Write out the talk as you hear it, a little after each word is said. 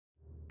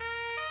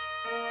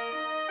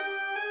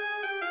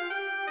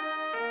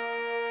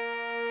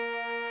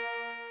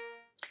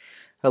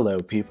Hello,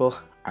 people.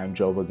 I'm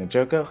Joel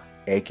Bogunjoko,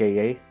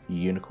 aka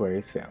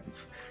Uniquarius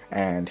Sounds,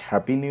 and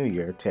Happy New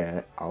Year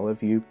to all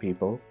of you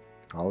people,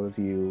 all of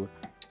you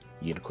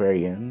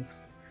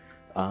Uniquarians.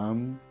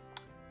 Um,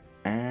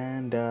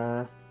 and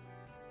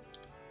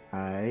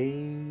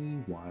I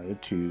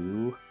wanted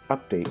to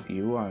update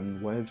you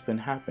on what has been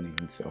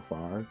happening so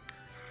far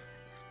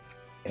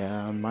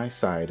on my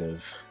side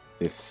of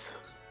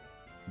this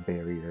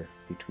barrier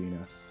between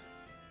us,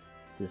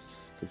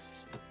 this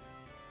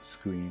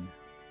screen.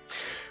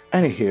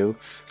 Anywho,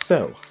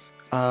 so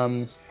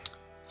um,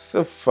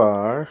 so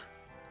far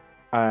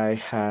I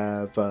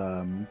have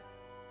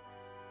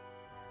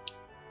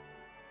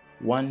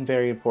one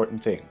very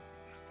important thing.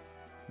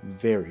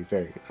 Very,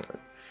 very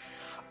important.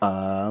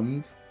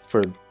 Um,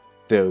 for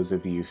those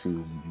of you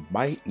who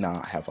might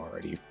not have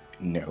already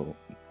known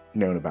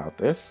about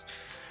this,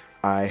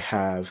 I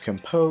have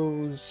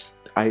composed.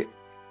 I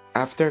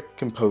after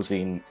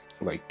composing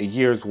like a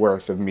year's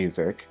worth of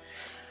music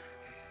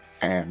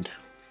and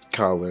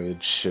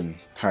college and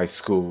high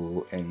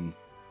school and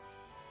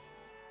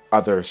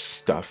other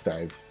stuff that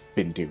I've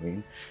been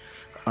doing.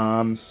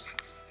 Um,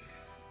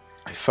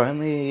 I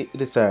finally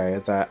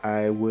decided that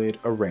I would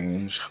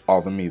arrange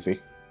all the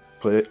music,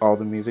 put all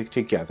the music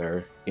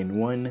together in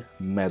one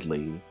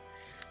medley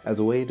as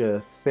a way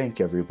to thank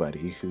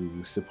everybody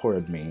who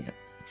supported me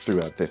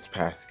throughout this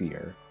past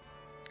year.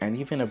 And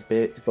even a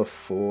bit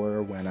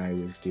before when I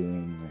was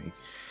doing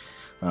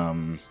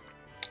like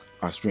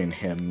Austrian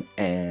hymn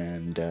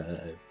and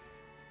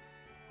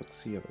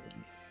what's the other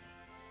one?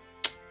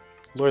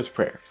 Lord's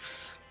Prayer.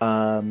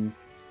 Um,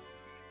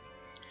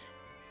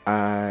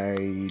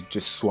 I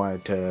just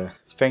wanted to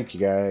thank you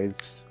guys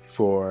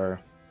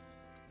for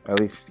at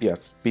least,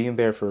 yes, being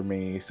there for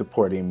me,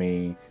 supporting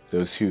me,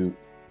 those who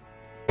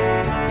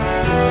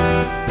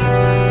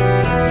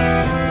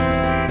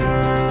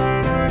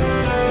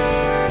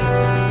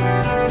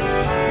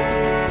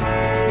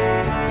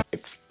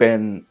it's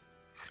been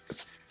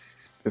it's,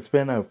 it's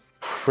been a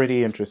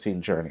pretty interesting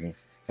journey,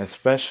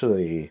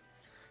 especially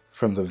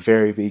from the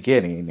very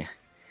beginning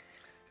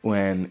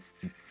when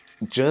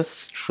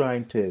just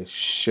trying to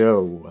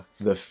show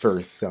the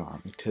first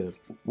song to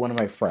one of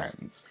my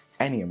friends,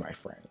 any of my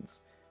friends,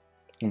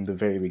 from the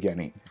very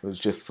beginning. It was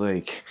just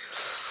like,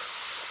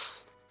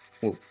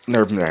 well,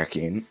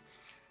 nerve-wracking.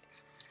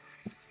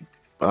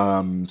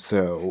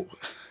 So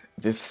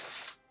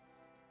this,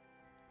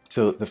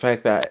 so the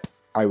fact that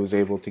I was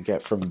able to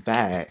get from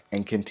that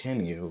and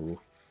continue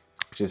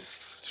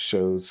just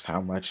shows how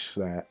much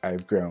that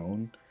I've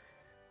grown.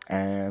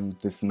 And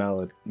this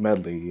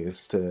medley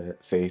is to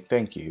say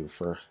thank you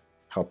for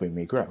helping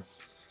me grow.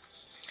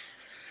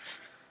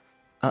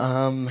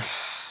 Um,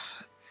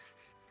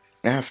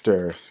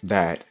 After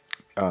that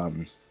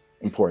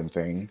important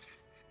thing,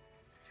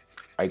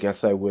 I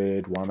guess I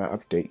would want to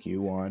update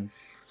you on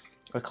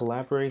a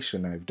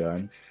collaboration I've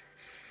done.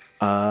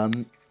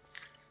 Um,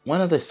 One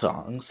of the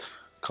songs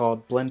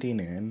called Blending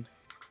In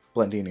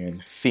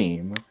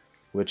Theme,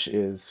 which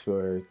is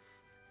for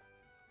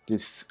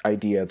this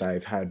idea that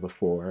I've had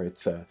before.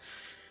 It's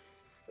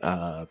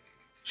a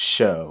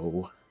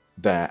show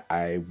that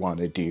I want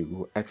to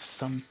do at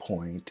some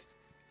point.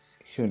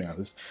 Who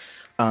knows?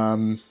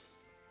 Um,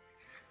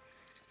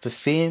 the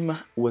theme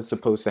was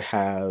supposed to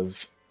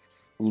have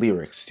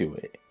lyrics to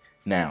it.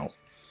 Now,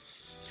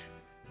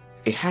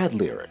 it had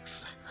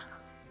lyrics,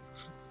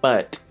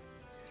 but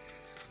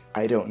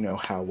I don't know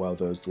how well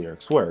those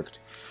lyrics worked.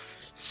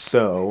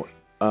 So,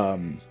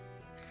 um,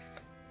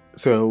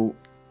 so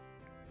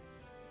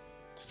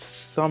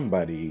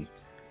somebody,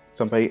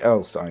 somebody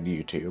else on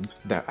YouTube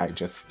that I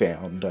just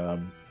found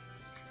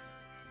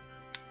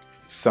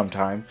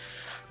sometime,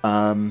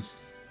 um,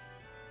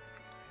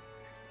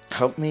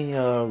 helped me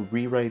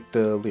rewrite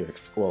the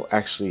lyrics. Well,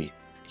 actually,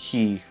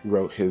 he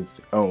wrote his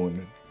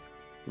own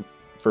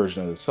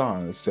version of the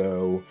song,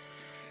 so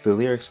the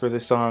lyrics for the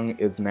song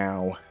is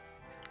now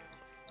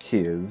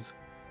his,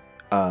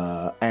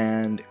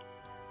 and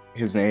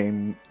his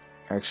name,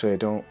 actually I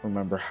don't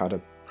remember how to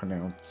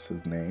pronounce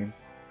his name,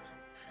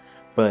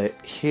 but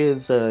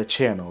his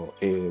channel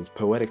is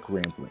Poetic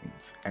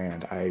Ramblings,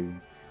 and I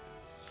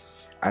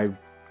I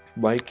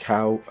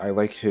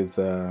like his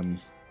some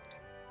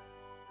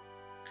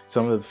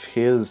of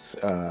his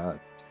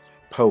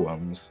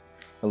poems.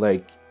 I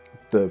like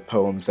the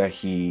poems that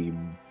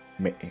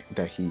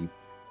that he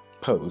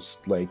posts,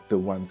 like the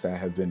ones that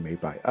have been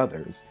made by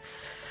others,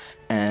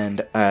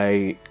 and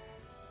I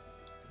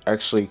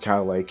actually kind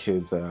of like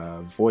his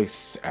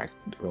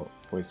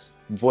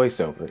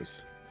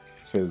voiceovers,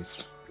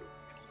 because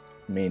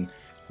I mean,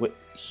 what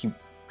he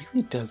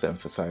really does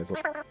emphasize.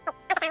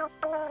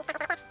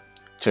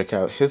 Check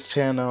out his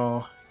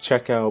channel.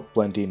 Check out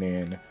Blending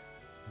In.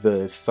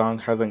 The song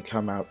hasn't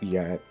come out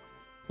yet.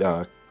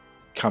 Uh,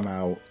 come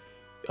out.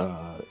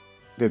 Uh,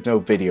 there's no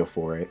video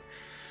for it.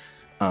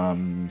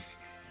 Um,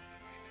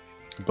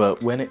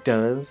 but when it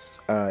does,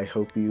 I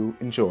hope you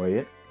enjoy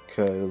it,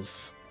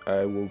 because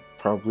I will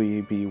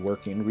probably be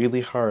working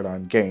really hard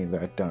on getting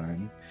that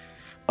done.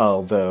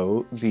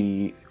 Although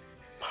the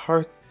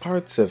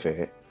parts of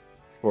it,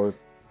 or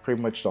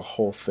pretty much the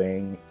whole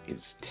thing,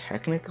 is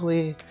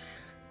technically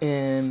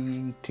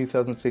in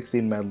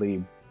 2016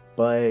 Medley,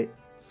 but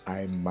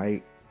I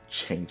might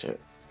change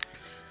it.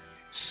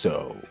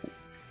 So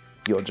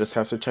you'll just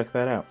have to check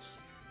that out.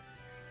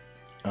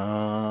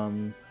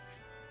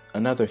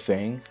 Another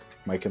thing,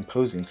 my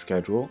composing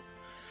schedule.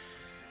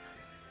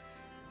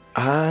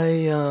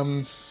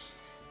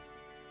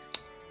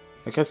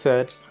 Like I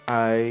said,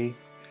 I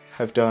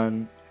have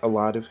done a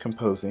lot of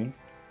composing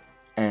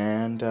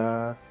and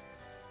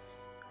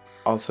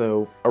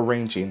also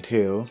arranging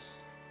too.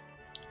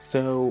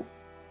 So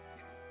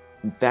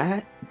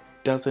that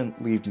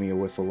doesn't leave me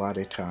with a lot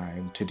of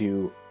time to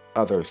do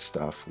other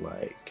stuff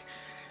like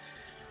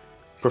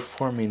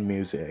performing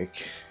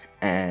music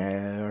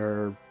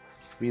and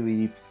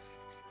really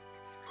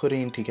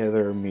putting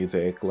together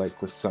music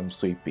like with some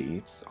sweet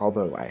beats,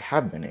 although I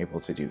have been able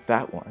to do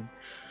that one.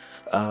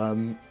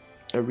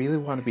 I really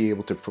want to be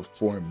able to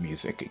perform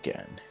music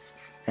again.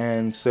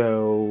 And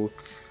so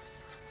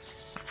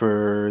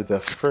for the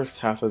first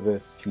half of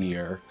this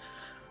year,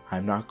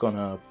 I'm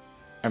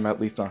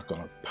at least not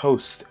gonna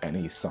post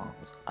any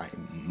songs. I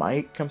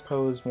might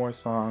compose more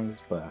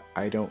songs, but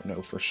I don't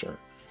know for sure.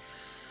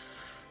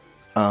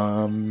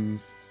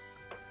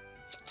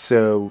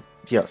 So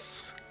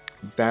yes,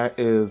 that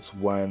is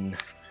one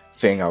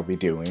thing I'll be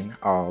doing.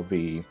 I'll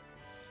be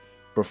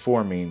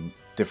performing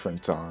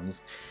different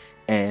songs,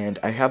 and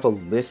I have a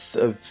list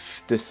of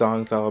the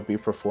songs I'll be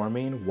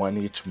performing, one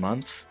each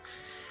month.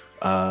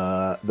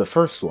 The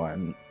first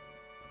one,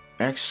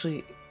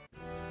 actually,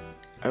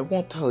 I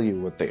won't tell you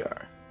what they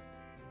are.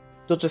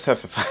 You'll just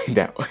have to find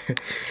out.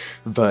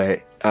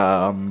 But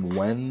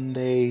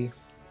when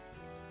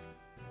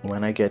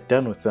I get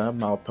done with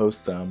them, I'll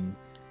post them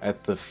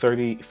at the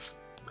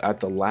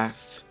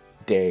last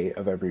day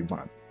of every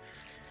month.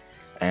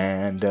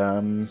 And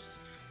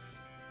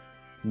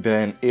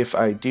then if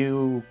I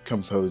do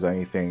compose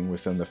anything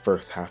within the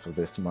first half of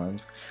this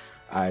month,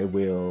 I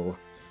will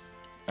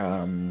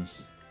I'll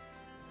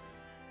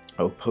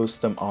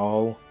post them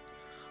all.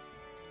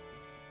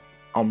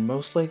 I'll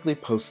most likely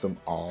post them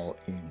all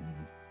in,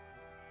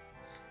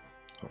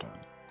 hold on,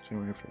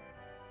 January,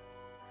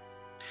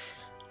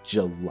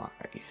 July.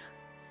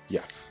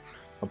 Yes,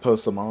 I'll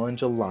post them all in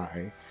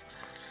July,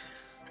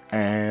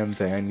 and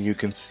then you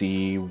can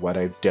see what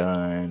I've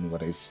done,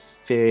 what I've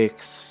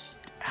fixed,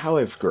 how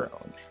I've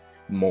grown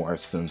more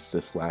since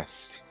this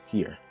last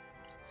year.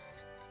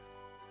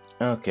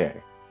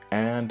 Okay,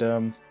 and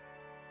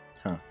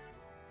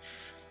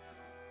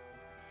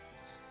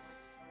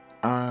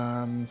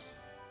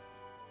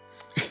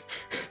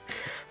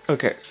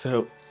okay,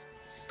 so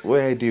the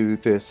way I do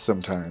this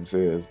sometimes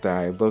is that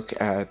I look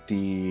at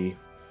the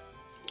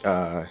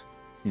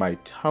my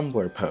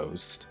Tumblr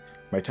posts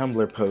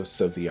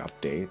of the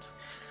updates,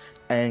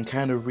 and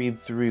kind of read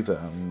through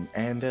them,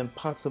 and then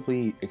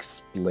possibly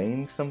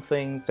explain some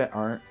things that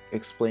aren't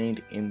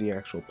explained in the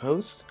actual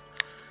post.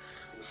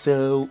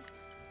 So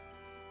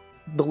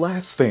the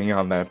last thing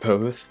on that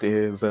post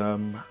is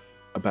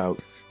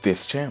about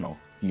this channel,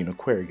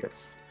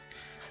 Uniquarius.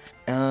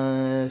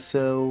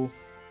 So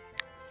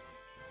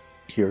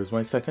here's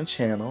my second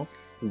channel.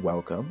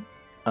 Welcome.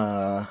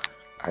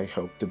 I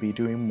hope to be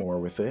doing more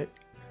with it.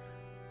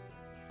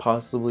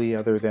 Possibly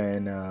other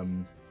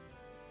than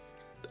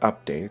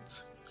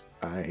updates.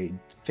 I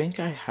think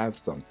I have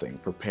something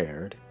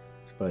prepared,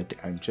 but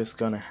I'm just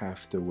gonna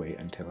have to wait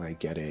until I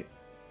get it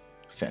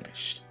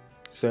finished.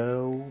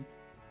 So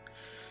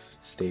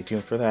stay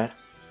tuned for that.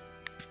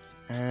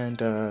 And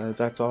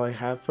that's all I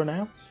have for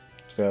now.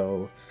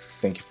 So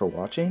thank you for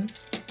watching.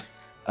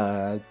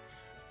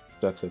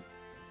 That's it.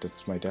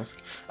 That's my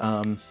desk.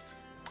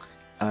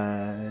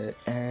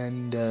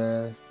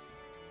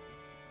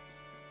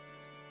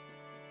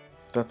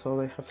 That's all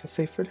I have to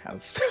say for now.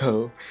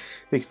 So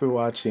thank you for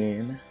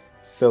watching.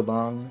 So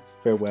long,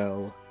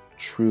 farewell,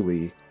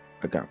 truly,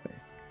 agape.